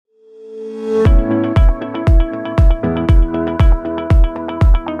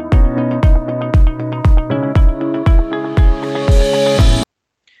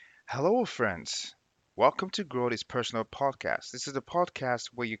friends. Welcome to Grow This Personal Podcast. This is the podcast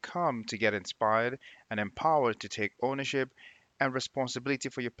where you come to get inspired and empowered to take ownership and responsibility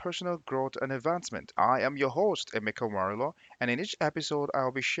for your personal growth and advancement. I am your host, Emeka Warilo, and in each episode,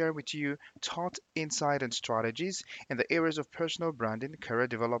 I'll be sharing with you thought, insight, and strategies in the areas of personal branding, career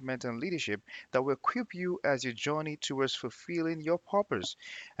development, and leadership that will equip you as you journey towards fulfilling your purpose.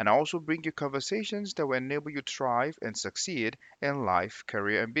 And I also bring you conversations that will enable you to thrive and succeed in life,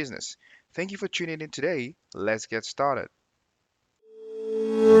 career, and business. Thank you for tuning in today. Let's get started.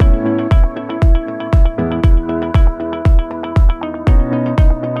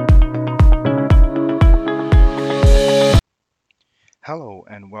 Hello,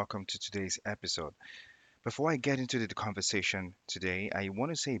 and welcome to today's episode. Before I get into the conversation today, I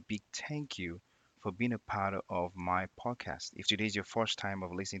want to say a big thank you for being a part of my podcast. If today is your first time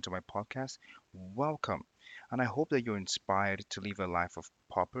of listening to my podcast, welcome. And I hope that you're inspired to live a life of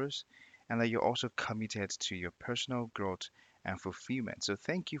purpose and that you're also committed to your personal growth and fulfillment. So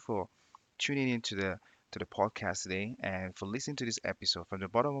thank you for tuning into the podcast today and for listening to this episode. From the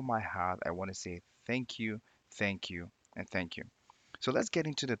bottom of my heart, I want to say thank you, and thank you. So let's get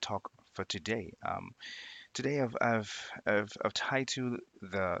into the talk for today. Today I've titled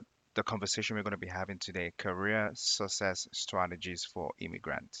the conversation we're going to be having today career success strategies for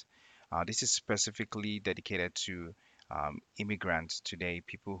immigrants. This is specifically dedicated to immigrants today,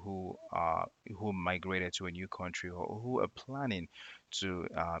 people who migrated to a new country or who are planning to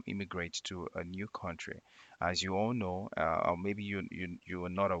immigrate to a new country. As you all know, or maybe you are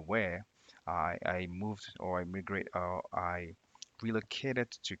not aware, I moved or I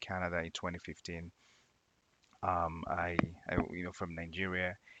relocated to Canada in 2015. From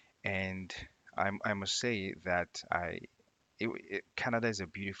Nigeria, and I must say that Canada is a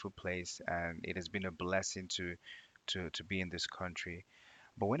beautiful place, and it has been a blessing to be in this country.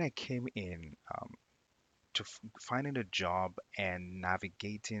 But when I came in, finding a job and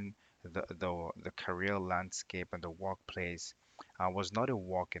navigating the career landscape and the workplace was not a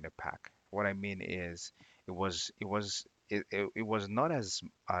walk in the park. What I mean is, it was not as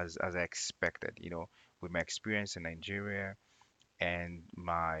I expected. With my experience in Nigeria and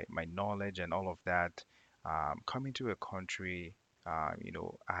my knowledge and all of that, coming to a country,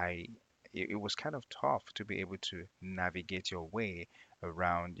 I it was kind of tough to be able to navigate your way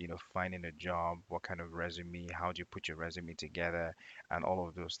around, finding a job, what kind of resume, how do you put your resume together, and all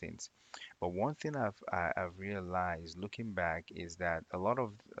of those things. But one thing I've realized looking back is that a lot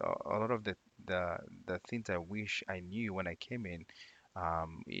of the things I wish I knew when I came in,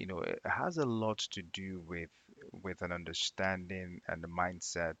 it has a lot to do with an understanding and the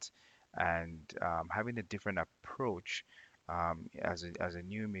mindset and having a different approach as a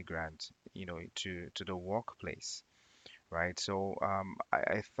new immigrant, to the workplace, right? So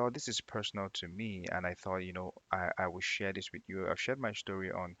I thought this is personal to me, and I thought, I will share this with you. I've shared my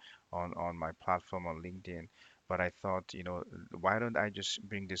story on my platform on LinkedIn, but I thought, why don't I just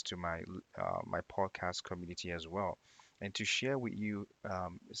bring this to my podcast community as well, and to share with you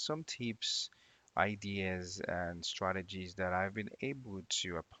some tips, ideas, and strategies that I've been able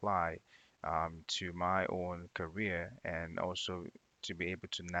to apply to my own career, and also to be able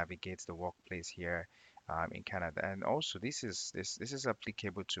to navigate the workplace here in Canada. And also, this is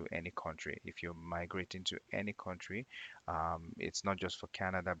applicable to any country. If you're migrating to any country, it's not just for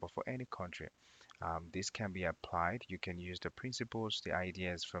Canada, but for any country. This can be applied. You can use the principles, the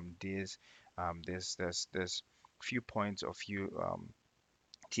ideas from this few points or few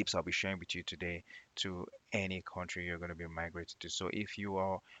tips I'll be sharing with you today to any country you're going to be migrating to. So if you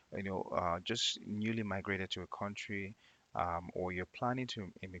are, just newly migrated to a country, or you're planning to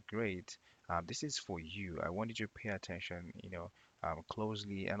immigrate, this is for you. I wanted you to pay attention,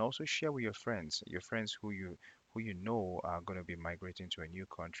 closely, and also share with your friends who you know are going to be migrating to a new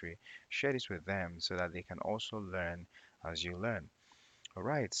country. Share this with them so that they can also learn as you learn. All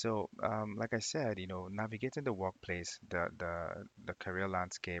right, so like I said, navigating the workplace, the career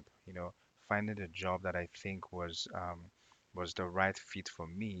landscape, finding a job that I think was the right fit for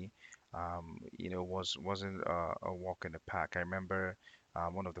me, wasn't a walk in the park. I remember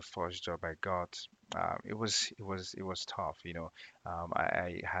one of the first job I got. It was tough.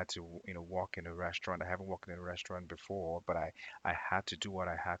 I had to work in a restaurant. I haven't worked in a restaurant before, but I had to do what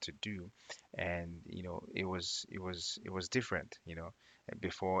I had to do, and it was different.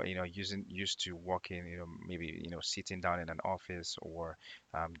 Before, used to working, maybe, sitting down in an office or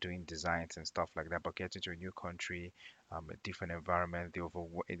doing designs and stuff like that, but getting to a new country, a different environment, the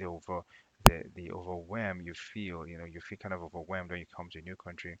overwhelm you feel kind of overwhelmed when you come to a new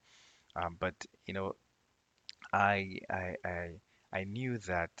country. But I I knew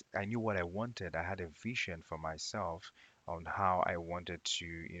what I wanted. I had a vision for myself on how I wanted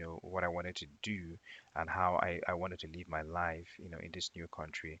to, what I wanted to do and how I wanted to live my life, in this new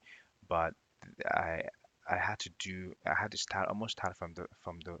country. But I I had to start almost start from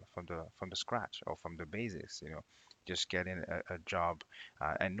the scratch or from the basics, just getting a job.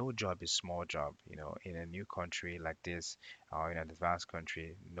 And no job is small job, in a new country like this or in an advanced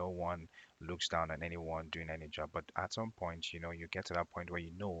country. No one looks down on anyone doing any job. But at some point, you get to that point where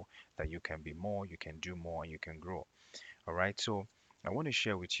you know that you can be more, you can do more, and you can grow. All right. So I want to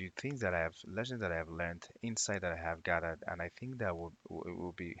share with you lessons that I have learned, insight that I have gathered, and I think that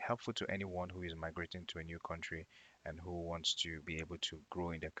will be helpful to anyone who is migrating to a new country and who wants to be able to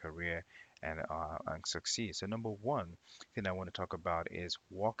grow in their career and succeed. So number one thing I want to talk about is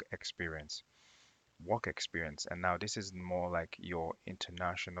work experience. Work experience, and now this is more like your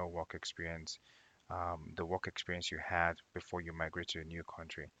international work experience, the work experience you had before you migrate to a new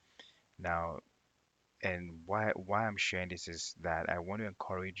country. Now, and why I'm sharing this is that I want to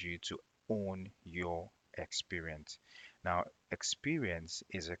encourage you to own your experience. Now, experience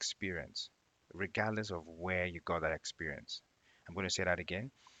is experience, regardless of where you got that experience. I'm going to say that again.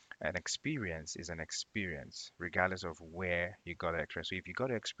 An experience is an experience, regardless of where you got that experience. So if you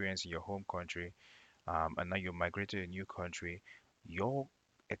got an experience in your home country, and now you migrate to a new country, your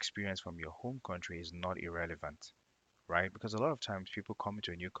experience from your home country is not irrelevant, right? Because a lot of times people come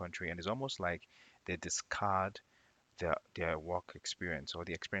into a new country and it's almost like they discard their work experience or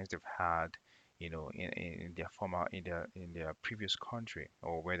the experience they've had, in their in their previous country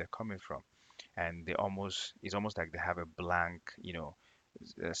or where they're coming from, and it's almost like they have a blank,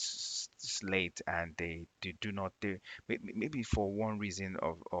 slate, and they do not they maybe for one reason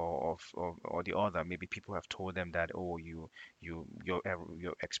or the other, maybe people have told them that, oh, your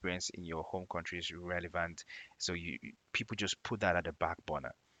experience in your home country is relevant, so people just put that at the back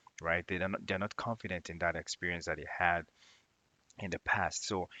burner, right? They're not confident in that experience that they had in the past.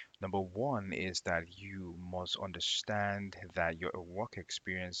 So number one is that you must understand that your work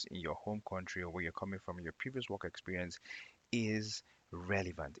experience in your home country or where you're coming from, your previous work experience is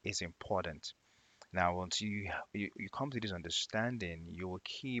relevant, is important. Now, once you come to this understanding, you will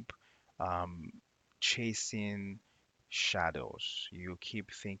keep um, chasing shadows. You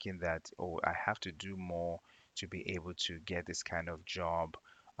keep thinking that, oh, I have to do more to be able to get this kind of job.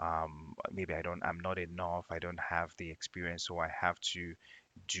 Maybe I'm not enough. I don't have the experience, so I have to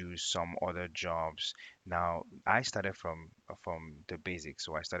do some other jobs. Now, I started from the basics,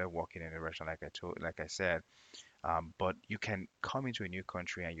 so I started working in a restaurant, like I said, but you can come into a new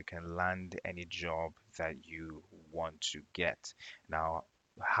country and you can land any job that you want to get. Now,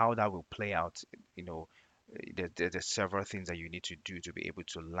 how that will play out, you know, there's several things that you need to do to be able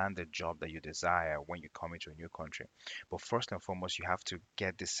to land the job that you desire when you come into a new country. But first and foremost, you have to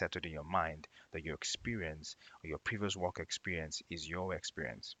get this settled in your mind that your experience or your previous work experience is your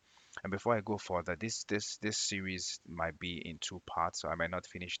experience. And before I go further, this series might be in two parts, so I might not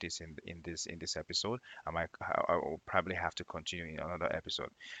finish this in this episode. I will probably have to continue in another episode.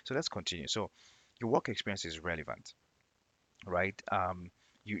 So let's continue. So your work experience is relevant, right?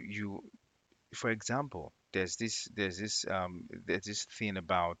 You for example, there's this thing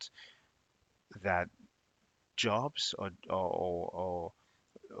about that jobs or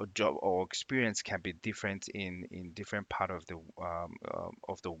job or experience can be different in different part of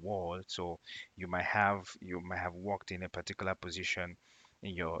the world. So you might have worked in a particular position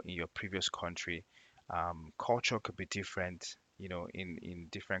in your previous country. Culture could be different, in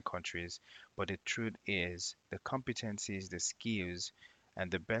different countries. But the truth is, the competencies, the skills, and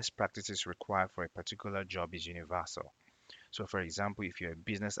the best practices required for a particular job is universal. So, for example, if you're a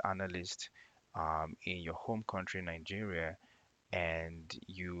business analyst in your home country, Nigeria, and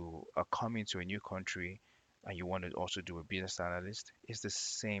you are coming to a new country and you want to also do a business analyst, it's the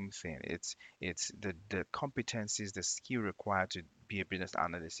same thing. It's the competencies, the skill required to be a business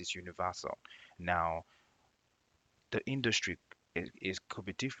analyst is universal. Now, the industry is could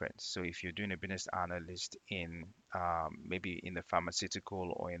be different. So if you're doing a business analyst in maybe in the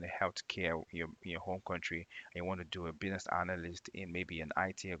pharmaceutical or in the healthcare in your home country, and you want to do a business analyst in maybe an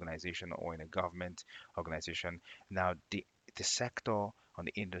IT organization or in a government organization, now the sector on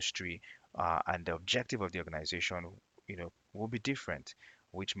the industry and the objective of the organization, will be different,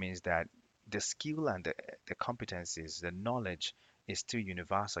 which means that the skill and the competencies, the knowledge is still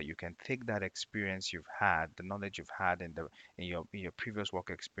universal. You can take that experience you've had, the knowledge you've had in your previous work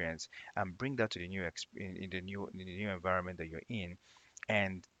experience, and bring that to the in the new environment that you're in,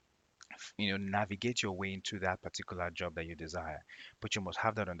 and navigate your way into that particular job that you desire. But you must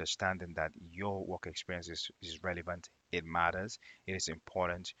have that understanding that your work experience is relevant It matters. It is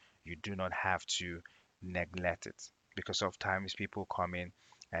important. You do not have to neglect it because sometimes people come in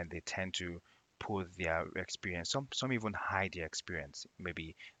and they tend to put their experience. Some even hide their experience.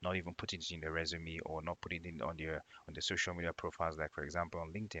 Maybe not even put it in their resume or not put it in on their social media profiles, like for example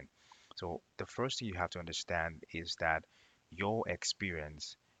on LinkedIn. So the first thing you have to understand is that your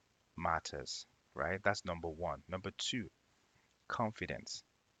experience matters, right? That's number one. Number two, confidence.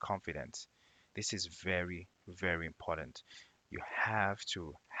 Confidence. This is very, very important. You have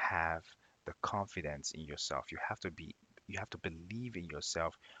to have the confidence in yourself. You have to believe in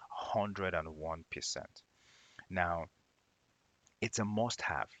yourself 101%. Now, it's a must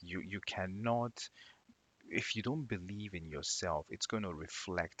have. You cannot, if you don't believe in yourself, it's going to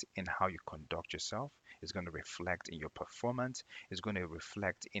reflect in how you conduct yourself. It's going to reflect in your performance. It's going to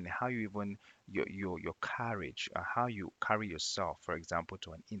reflect in how you even your courage, how you carry yourself, for example,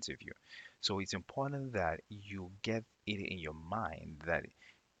 to an interview. So it's important that you get it in your mind that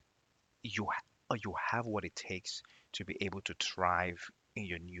you have what it takes to be able to thrive in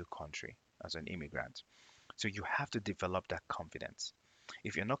your new country as an immigrant. So you have to develop that confidence.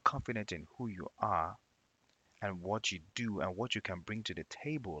 If you're not confident in who you are, and what you do and what you can bring to the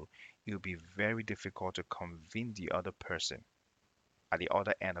table, it will be very difficult to convince the other person at the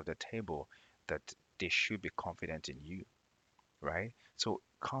other end of the table that they should be confident in you, right? So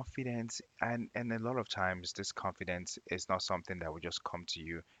confidence and a lot of times this confidence is not something that will just come to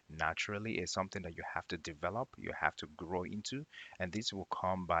you naturally. It's something that you have to develop, you have to grow into, and this will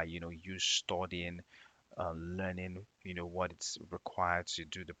come by, you studying, learning, what it's required to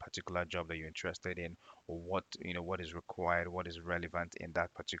do the particular job that you're interested in, or what is required, what is relevant in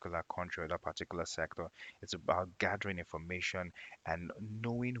that particular country or that particular sector. It's about gathering information and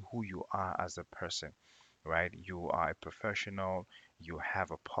knowing who you are as a person, right? You are a professional, you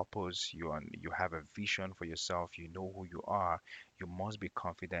have a purpose, you have a vision for yourself, you know who you are. You must be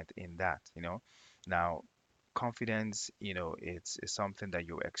confident in that. Now, confidence, it's something that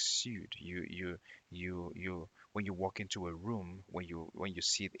you exude. You when you walk into a room, when you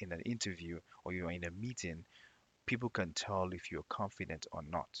sit in an interview or you're in a meeting, people can tell if you're confident or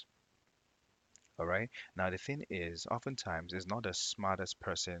not. All right. Now, the thing is, oftentimes, it's not the smartest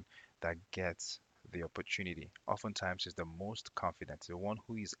person that gets the opportunity. Oftentimes, it's the most confident, the one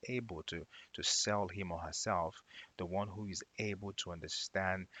who is able to sell him or herself, the one who is able to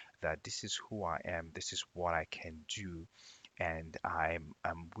understand that this is who I am, this is what I can do, and I'm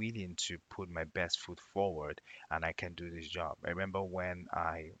willing to put my best foot forward, and I can do this job. I remember when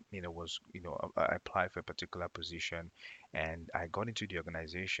I applied for a particular position, and I got into the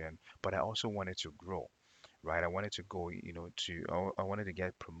organization, but I also wanted to grow, right? I wanted to go, I wanted to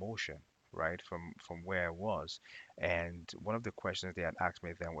get promotion, right, from where I was. And one of the questions they had asked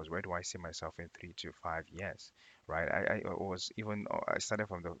me then was, where do I see myself in 3 to 5 years, right? I started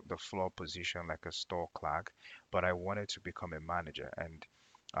from the floor position like a store clerk, but I wanted to become a manager. And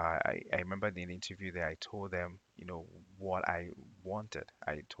I remember in an interview there, I told them, what I wanted.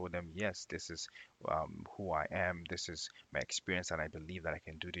 I told them, yes, this is who I am. This is my experience, and I believe that I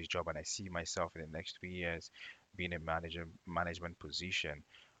can do this job. And I see myself in the next 3 years being a management position,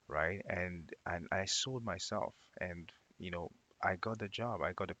 right? And I sold myself, and I got the job,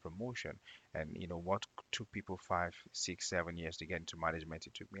 I got the promotion, and what took people 5, 6, 7 years to get into management,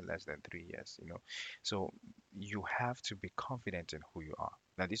 it took me less than 3 years. So you have to be confident in who you are.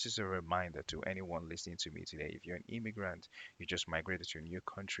 Now, this is a reminder to anyone listening to me today. If you're an immigrant, you just migrated to a new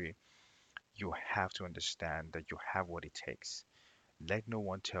country, you have to understand that you have what it takes. Let no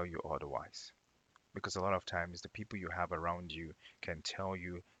one tell you otherwise. Because a lot of times, the people you have around you can tell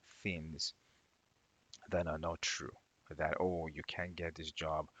you things that are not true. That, oh, you can't get this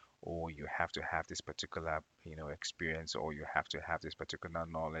job, or you have to have this particular, experience, or you have to have this particular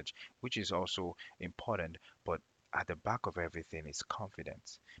knowledge, which is also important. But at the back of everything is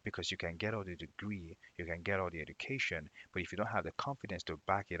confidence, because you can get all the degree, you can get all the education, but if you don't have the confidence to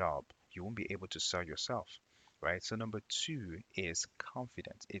back it up, you won't be able to sell yourself. Right. So number two is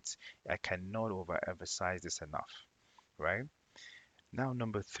confidence. I cannot overemphasize this enough. Right. Now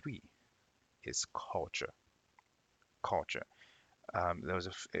number three is culture. Culture. There was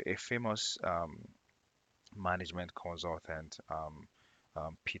a famous management consultant,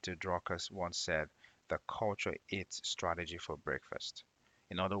 Peter Drucker, once said that culture eats strategy for breakfast.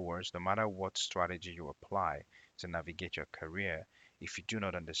 In other words, no matter what strategy you apply to navigate your career, if you do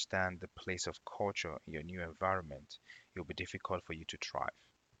not understand the place of culture in your new environment, it will be difficult for you to thrive,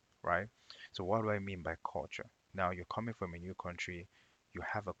 right? So what do I mean by culture? Now you're coming from a new country, you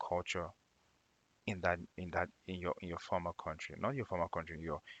have a culture in your former country, not your former country,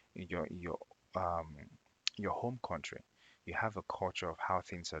 your um your home country. You have a culture of how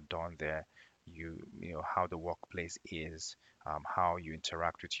things are done there. You know how the workplace is, how you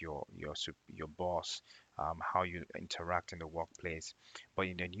interact with your boss, how you interact in the workplace. But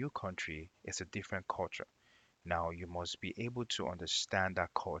in a new country, it's a different culture. Now you must be able to understand that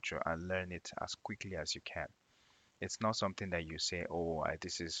culture and learn it as quickly as you can. It's not something that you say, "Oh,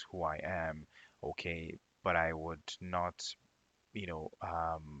 this is who I am," okay, but I would not you know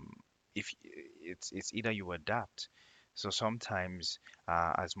if it's either you adapt. So sometimes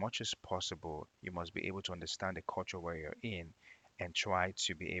as much as possible you must be able to understand the culture where you're in and try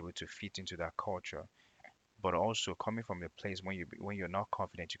to be able to fit into that culture, but also coming from a place when you're not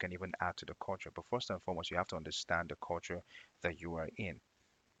confident you can even add to the culture. But first and foremost you have to understand the culture that you are in,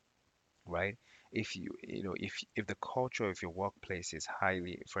 right? If if the culture of your workplace is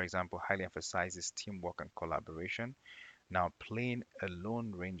highly, for example, highly emphasizes teamwork and collaboration, now, playing a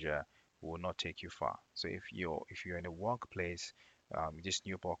lone ranger will not take you far. So if you're in a workplace, this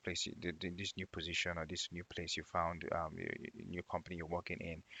new workplace, this new position or this new place you found, new company you're working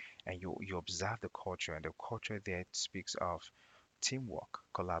in, and you observe the culture, and the culture there speaks of teamwork,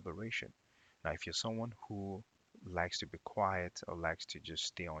 collaboration. Now, if you're someone who likes to be quiet or likes to just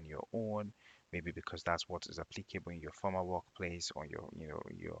stay on your own, maybe because that's what is applicable in your former workplace or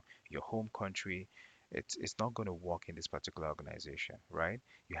your home country, it's not going to work in this particular organization, right?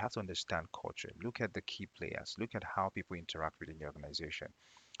 You have to understand culture. Look at the key players. Look at how people interact within the organization.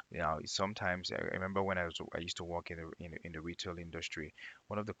 You know, sometimes I remember when I used to work in the retail industry.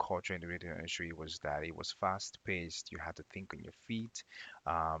 One of the culture in the retail industry was that it was fast paced. You had to think on your feet,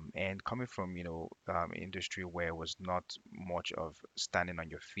 and coming from industry where it was not much of standing on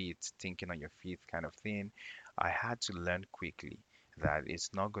your feet, thinking on your feet kind of thing, I had to learn quickly that it's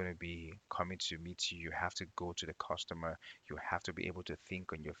not going to be coming to meet you. You have to go to the customer. You have to be able to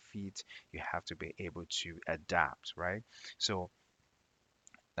think on your feet. You have to be able to adapt, right? So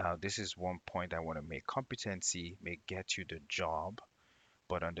now, this is one point I want to make. Competency may get you the job,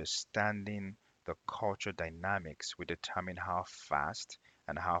 but understanding the culture dynamics will determine how fast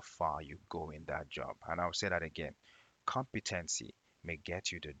and how far you go in that job. And I'll say that again. Competency may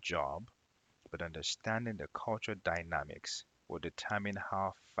get you the job, but understanding the culture dynamics will determine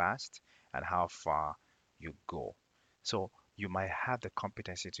how fast and how far you go. So you might have the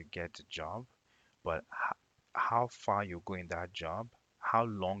competency to get the job, but how far you go in that job, how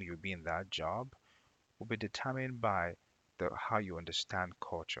long you'll be in that job, will be determined by the how you understand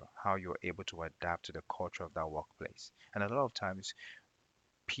culture, how you're able to adapt to the culture of that workplace. And a lot of times,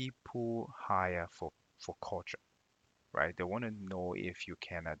 people hire for culture, right? They want to know if you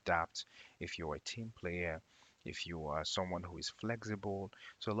can adapt, if you're a team player, if you are someone who is flexible.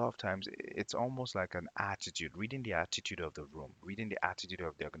 So a lot of times it's almost like an attitude, reading the attitude of the room, reading the attitude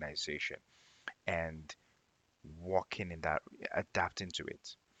of the organization, and walking in that, adapting to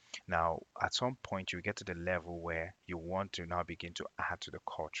it. Now, at some point, you get to the level where you want to now begin to add to the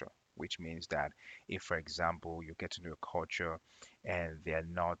culture, which means that if, for example, you get into a culture and they're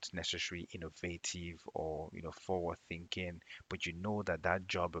not necessarily innovative or forward thinking, but you know that that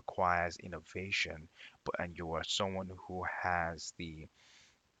job requires innovation, but and you are someone who has the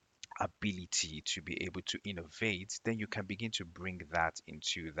ability to be able to innovate, then you can begin to bring that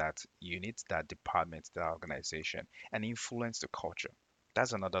into that unit, that department, that organization, and influence the culture.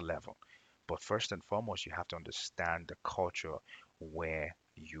 That's another level. But first and foremost, you have to understand the culture where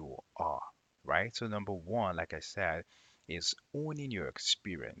you are, right? So, number one, like I said, is owning your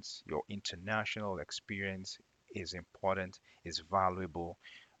experience. Your international experience is important, is valuable.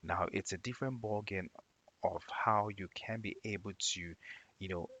 Now, it's a different ballgame of how you can be able to, you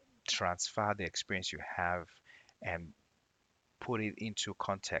know, transfer the experience you have and put it into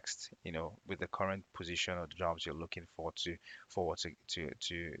context, with the current position or the jobs you're looking forward to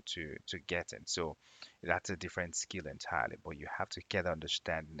getting. So that's a different skill entirely, but you have to get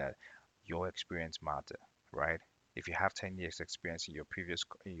understanding that your experience matter, right? If you have 10 years experience in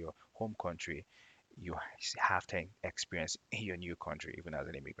in your home country, you have 10 experience in your new country, even as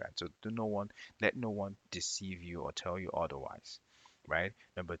an immigrant. So let no one deceive you or tell you otherwise, right?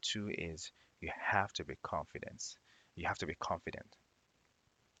 Number two is you have to be confident. You have to be confident.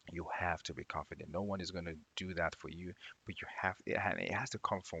 You have to be confident. No one is going to do that for you, but and it has to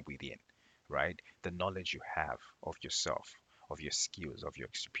come from within, right? The knowledge you have of yourself, of your skills, of your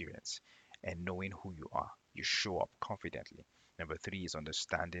experience, and knowing who you are. You show up confidently. Number three is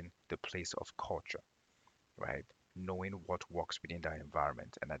understanding the place of culture, right? Knowing what works within that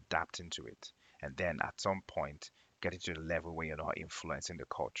environment and adapting to it. And then at some point, getting to the level where you're not influencing the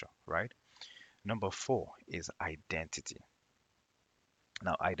culture, right? Number four is identity.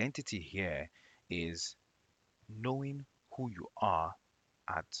 Now, identity here is knowing who you are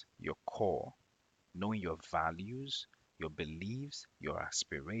at your core, knowing your values, your beliefs, your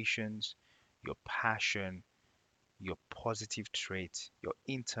aspirations, your passion, your positive traits, your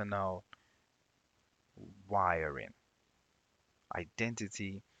internal wiring.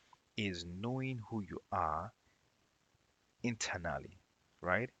 Identity is knowing who you are internally,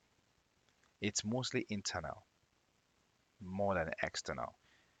 right? It's mostly internal more than external.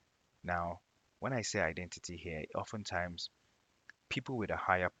 Now, when I say identity here, oftentimes people with a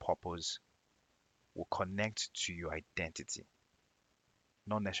higher purpose will connect to your identity,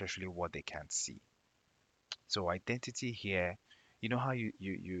 not necessarily what they can see. So identity here, you know how you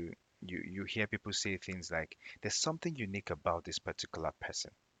hear people say things like, there's something unique about this particular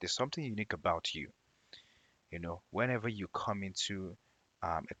person. There's something unique about you. Whenever you come into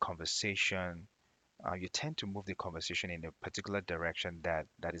a conversation, you tend to move the conversation in a particular direction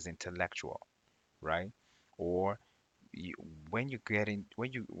that is intellectual, right? Or you, when you get in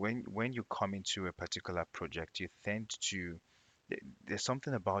when you come into a particular project, you tend to there's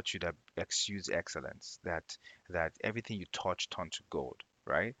something about you that exudes excellence, that everything you touch turns to gold,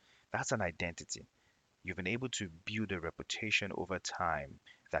 right? That's an identity. You've been able to build a reputation over time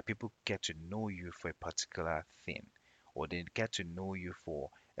that people get to know you for a particular thing, or they get to know you for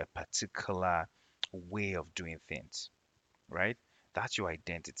a particular way of doing things, right? That's your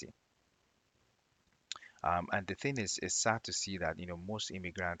identity. And the thing is, it's sad to see that most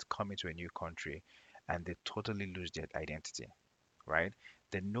immigrants come into a new country and they totally lose their identity, right?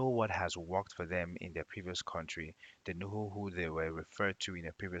 They know what has worked for them in their previous country. They know who they were referred to in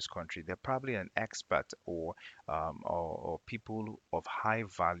a previous country. They're probably an expert or people of high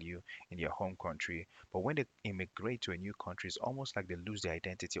value in their home country. But when they immigrate to a new country, it's almost like they lose their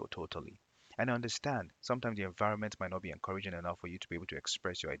identity totally. And I understand sometimes the environment might not be encouraging enough for you to be able to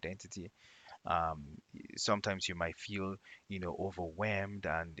express your identity. Sometimes you might feel overwhelmed,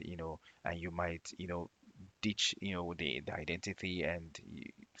 and you might ditch the identity and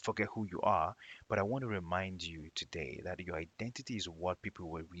forget who you are. But I want to remind you today that your identity is what people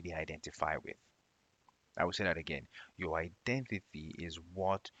will really identify with. I will say that again. Your identity is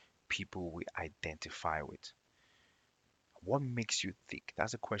what people will identify with. What makes you tick?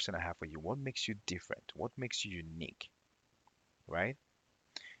 That's a question I have for you. What makes you different? What makes you unique, right?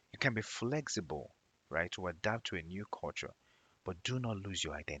 You can be flexible, right, to adapt to a new culture, but do not lose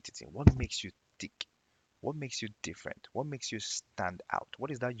your identity. What makes you tick? What makes you different? What makes you stand out?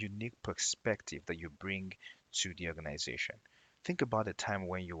 What is that unique perspective that you bring to the organization? Think about the time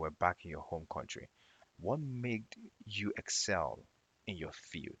when you were back in your home country. What made you excel in your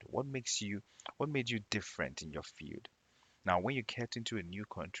field? What made you different in your field? Now, when you get into a new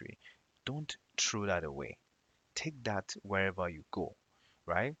country, don't throw that away. Take that wherever you go,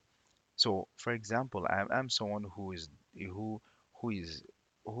 right? So, for example, I'm someone who who is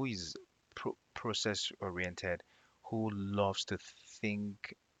who is process oriented, who loves to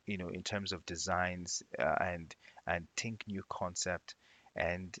think, in terms of designs, and think new concept.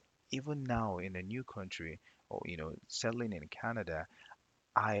 And even now in a new country, or settling in Canada,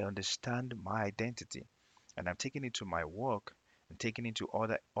 I understand my identity, and I'm taking it to my work and taking it to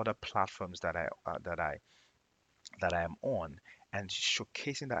other platforms that I am on, and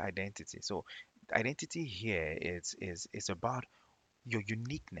showcasing that identity. So identity here is about your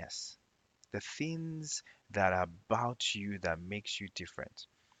uniqueness, the things that are about you that makes you different.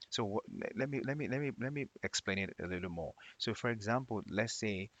 So let me explain it a little more. So for example, let's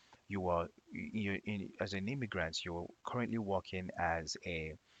say as an immigrant, you're currently working as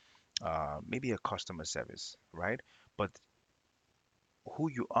a maybe a customer service, right? But who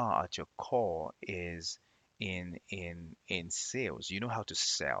you are at your core is in sales. You know how to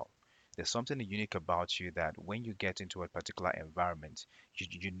sell. There's something unique about you that when you get into a particular environment,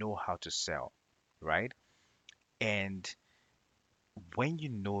 you know how to sell, right? And when you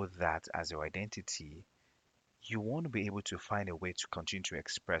know that as your identity, you want to be able to find a way to continue to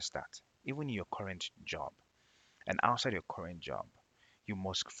express that, even in your current job and outside your current job. You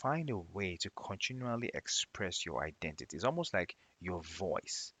must find a way to continually express your identity. It's almost like your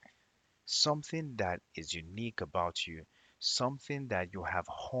voice, something that is unique about you, something that you have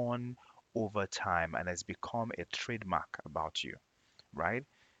honed over time and has become a trademark about you, right?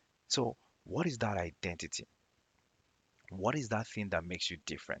 So, what is that identity? What is that thing that makes you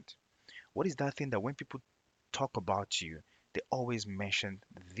different? What is that thing that when people talk about you, they always mention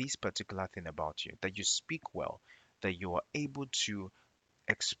this particular thing about you, that you speak well, that you are able to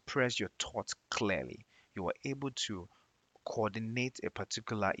express your thoughts clearly, you are able to coordinate a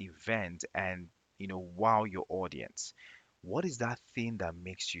particular event and wow your audience. What is that thing that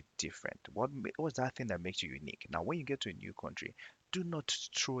makes you different? What's that thing that makes you unique? Now, when you get to a new country, do not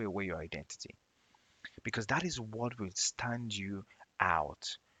throw away your identity because that is what will stand you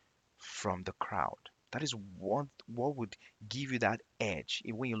out from the crowd. That is what would give you that edge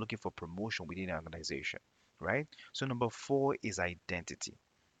when you're looking for promotion within an organization, right? So number four is identity.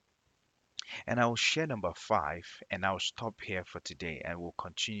 And I'll share number five and I'll stop here for today and we'll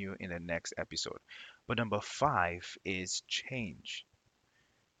continue in the next episode. But number five is change.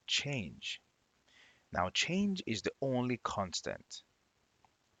 Change. Now, change is the only constant.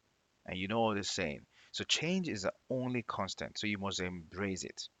 And you know the saying. So change is the only constant. So you must embrace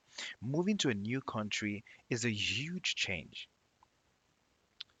it. Moving to a new country is a huge change.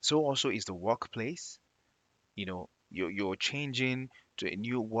 So also is the workplace. You're changing to a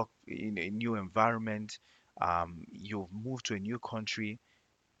new work in a new environment. You've moved to a new country.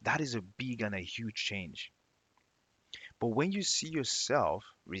 That is a big and a huge change. But when you see yourself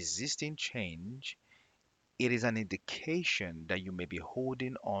resisting change, it is an indication that you may be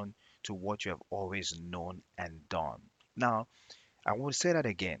holding on to what you have always known and done. Now, I will say that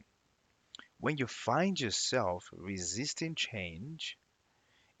again. When you find yourself resisting change,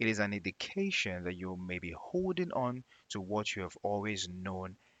 it is an indication that you may be holding on to what you have always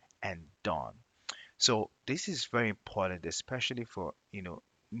known and done. So this is very important, especially for,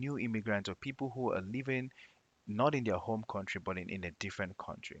 new immigrants or people who are living not in their home country but in a different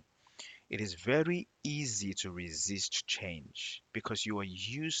country. It is very easy to resist change because you are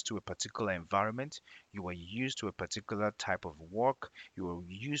used to a particular environment, you are used to a particular type of work, you are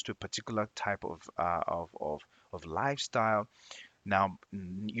used to a particular type of lifestyle. Now,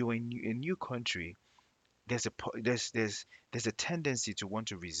 you're in a new country. There's a po- there's a tendency to want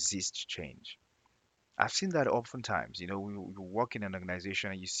to resist change. I've seen that oftentimes. You work in an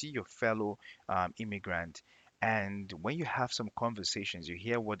organization and you see your fellow immigrant, and when you have some conversations, you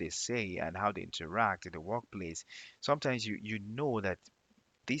hear what they say and how they interact in the workplace. Sometimes you know that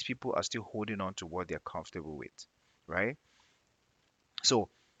these people are still holding on to what they're comfortable with, right? So,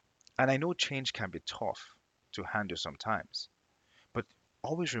 and I know change can be tough to handle sometimes, but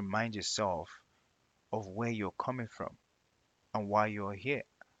always remind yourself of where you're coming from and why you're here,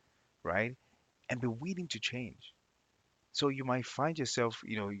 right? And be willing to change. So you might find yourself,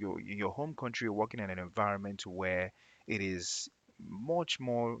 in your home country, you're working in an environment where it is much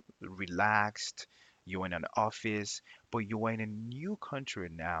more relaxed. You're in an office, but you are in a new country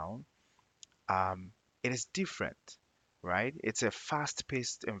now. Um, it is different, right? It's a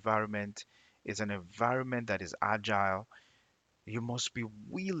fast-paced environment. It's an environment that is agile. You must be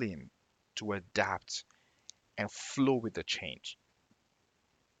willing to adapt and flow with the change,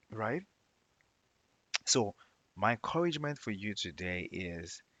 right? So my encouragement for you today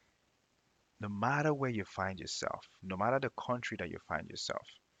is no matter where you find yourself, no matter the country that you find yourself,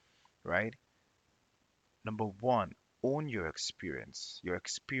 right? Number one, own your experience. Your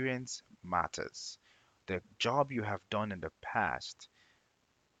experience matters. The job you have done in the past,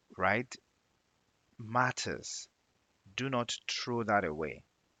 right, matters. Do not throw that away,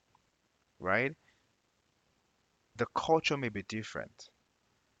 right? The culture may be different.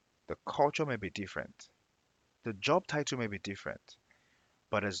 The culture may be different. The job title may be different.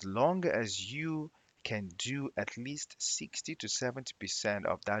 But as long as you can do at least 60 to 70%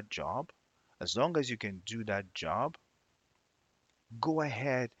 of that job, as long as you can do that job, go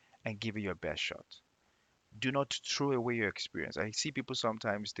ahead and give it your best shot. Do not throw away your experience. I see people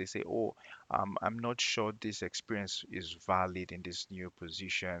sometimes they say, "Oh, I'm not sure this experience is valid in this new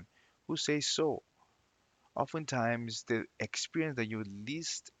position." Who says so? Oftentimes, the experience that you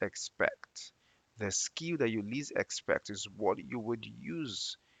least expect, the skill that you least expect, is what you would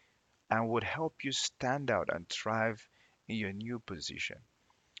use and would help you stand out and thrive in your new position.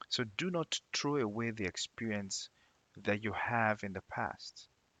 So do not throw away the experience that you have in the past.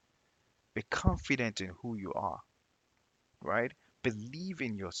 Be confident in who you are, right? Believe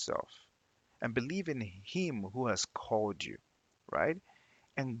in yourself and believe in Him who has called you, right?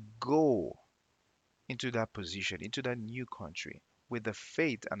 And go into that position, into that new country with the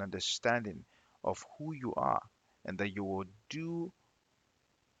faith and understanding of who you are and that you will do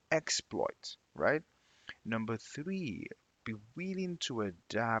exploit, right? Number three, be willing to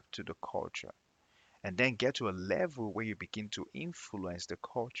adapt to the culture and then get to a level where you begin to influence the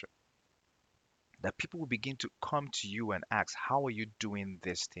culture. That people will begin to come to you and ask, how are you doing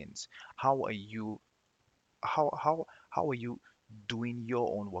these things? How are you how are you doing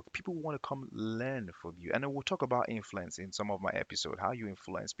your own work? People want to come learn from you. And then we'll talk about influence in some of my episode, how you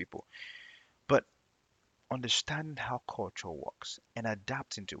influence people. But understanding how culture works and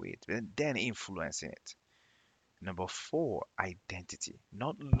adapting to it and then influencing it. Number four, identity.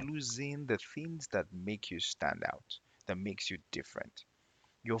 Not losing the things that make you stand out, that makes you different.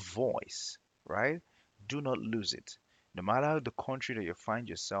 Your voice, right? Do not lose it. No matter the country that you find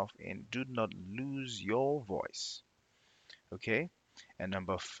yourself in, do not lose your voice. Okay? And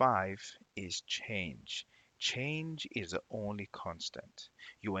number five is change. Change is the only constant.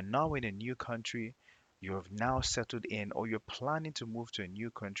 You are now in a new country, you have now settled in, or you're planning to move to a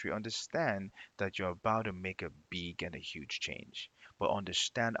new country. Understand that you're about to make a big and a huge change. But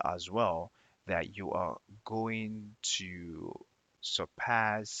understand as well that you are going to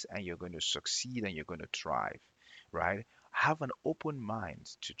surpass and you're going to succeed and you're going to thrive, right? Have an open mind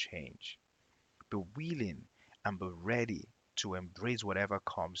to change. Be willing and be ready to embrace whatever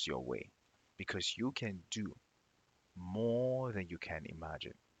comes your way because you can do more than you can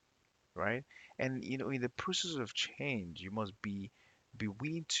imagine, right? And in the process of change, you must be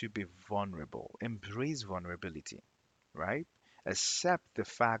willing to be vulnerable, embrace vulnerability, right? Accept the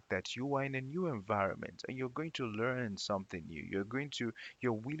fact that you are in a new environment and you're going to learn something new.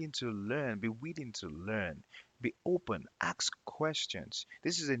 You're willing to learn, be willing to learn, be open, ask questions.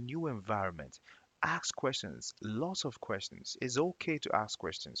 This is a new environment. Ask questions, lots of questions. It's okay to ask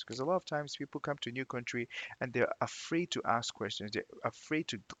questions because a lot of times people come to a new country and they're afraid to ask questions. They're afraid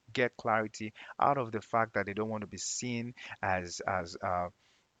to get clarity out of the fact that they don't want to be seen as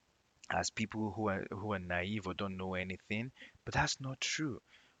people who are naive or don't know anything, but that's not true.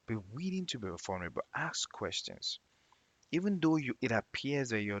 Be willing to be vulnerable. Ask questions. Even though it appears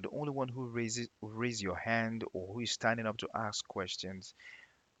that you're the only one who raise your hand or who is standing up to ask questions,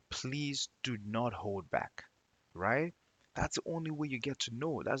 please do not hold back. Right? That's the only way you get to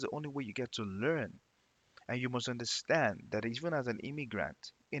know. That's the only way you get to learn. And you must understand that even as an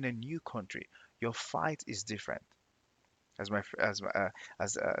immigrant in a new country, your fight is different. As my fr-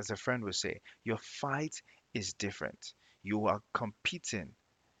 as a friend would say, your fight is different. You are competing,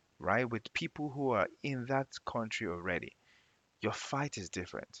 right, with people who are in that country already. Your fight is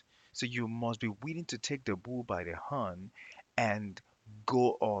different. So you must be willing to take the bull by the horn and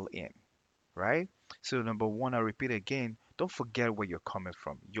go all in, right? So number one, I repeat again, don't forget where you're coming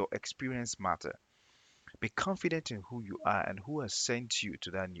from. Your experience matter. Be confident in who you are and who has sent you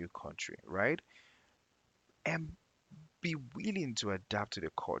to that new country, right? And be willing to adapt to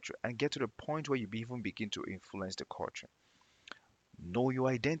the culture and get to the point where you even begin to influence the culture. Know your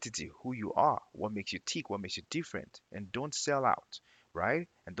identity, who you are, what makes you tick, what makes you different, and don't sell out, right?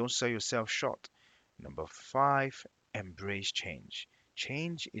 And don't sell yourself short. Number five, embrace change.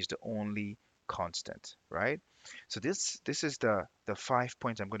 Change is the only constant, right? So this is the 5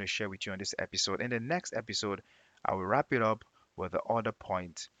 points I'm going to share with you on this episode. In the next episode, I will wrap it up with the other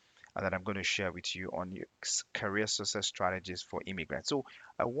point that I'm going to share with you on your career success strategies for immigrants. So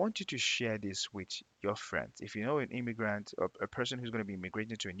I want you to share this with your friends. If you know an immigrant or a person who's going to be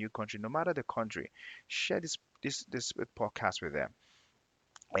immigrating to a new country, no matter the country, share this podcast with them.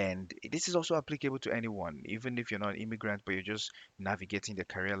 And this is also applicable to anyone, even if you're not an immigrant, but you're just navigating the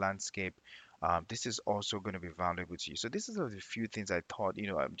career landscape. This is also going to be valuable to you. So this is a few things I thought,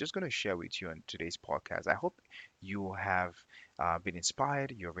 I'm just going to share with you on today's podcast. I hope you have been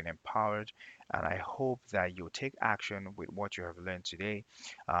inspired, you have been empowered, and I hope that you'll take action with what you have learned today.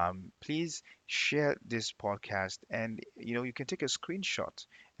 Please share this podcast, and you can take a screenshot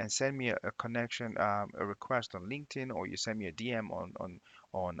and send me a connection, a request on LinkedIn, or you send me a DM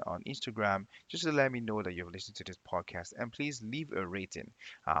on Instagram, just to let me know that you've listened to this podcast. And please leave a rating.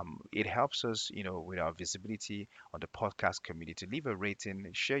 It helps us, with our visibility on the podcast community. Leave a rating,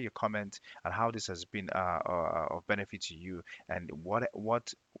 share your comment on how this has been of benefit to you, and what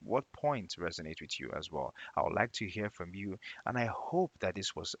points resonate with you as well. I would like to hear from you, and I hope that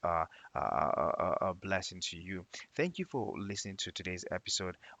this was a blessing to you. Thank you for listening to today's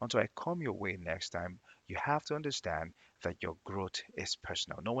episode. Until I come your way next time, you have to understand that your growth is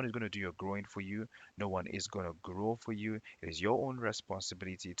personal. No one is going to do your growing for you. No one is going to grow for you. It is your own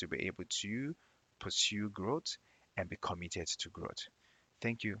responsibility to be able to pursue growth and be committed to growth.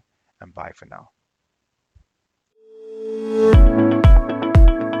 Thank you and bye for now.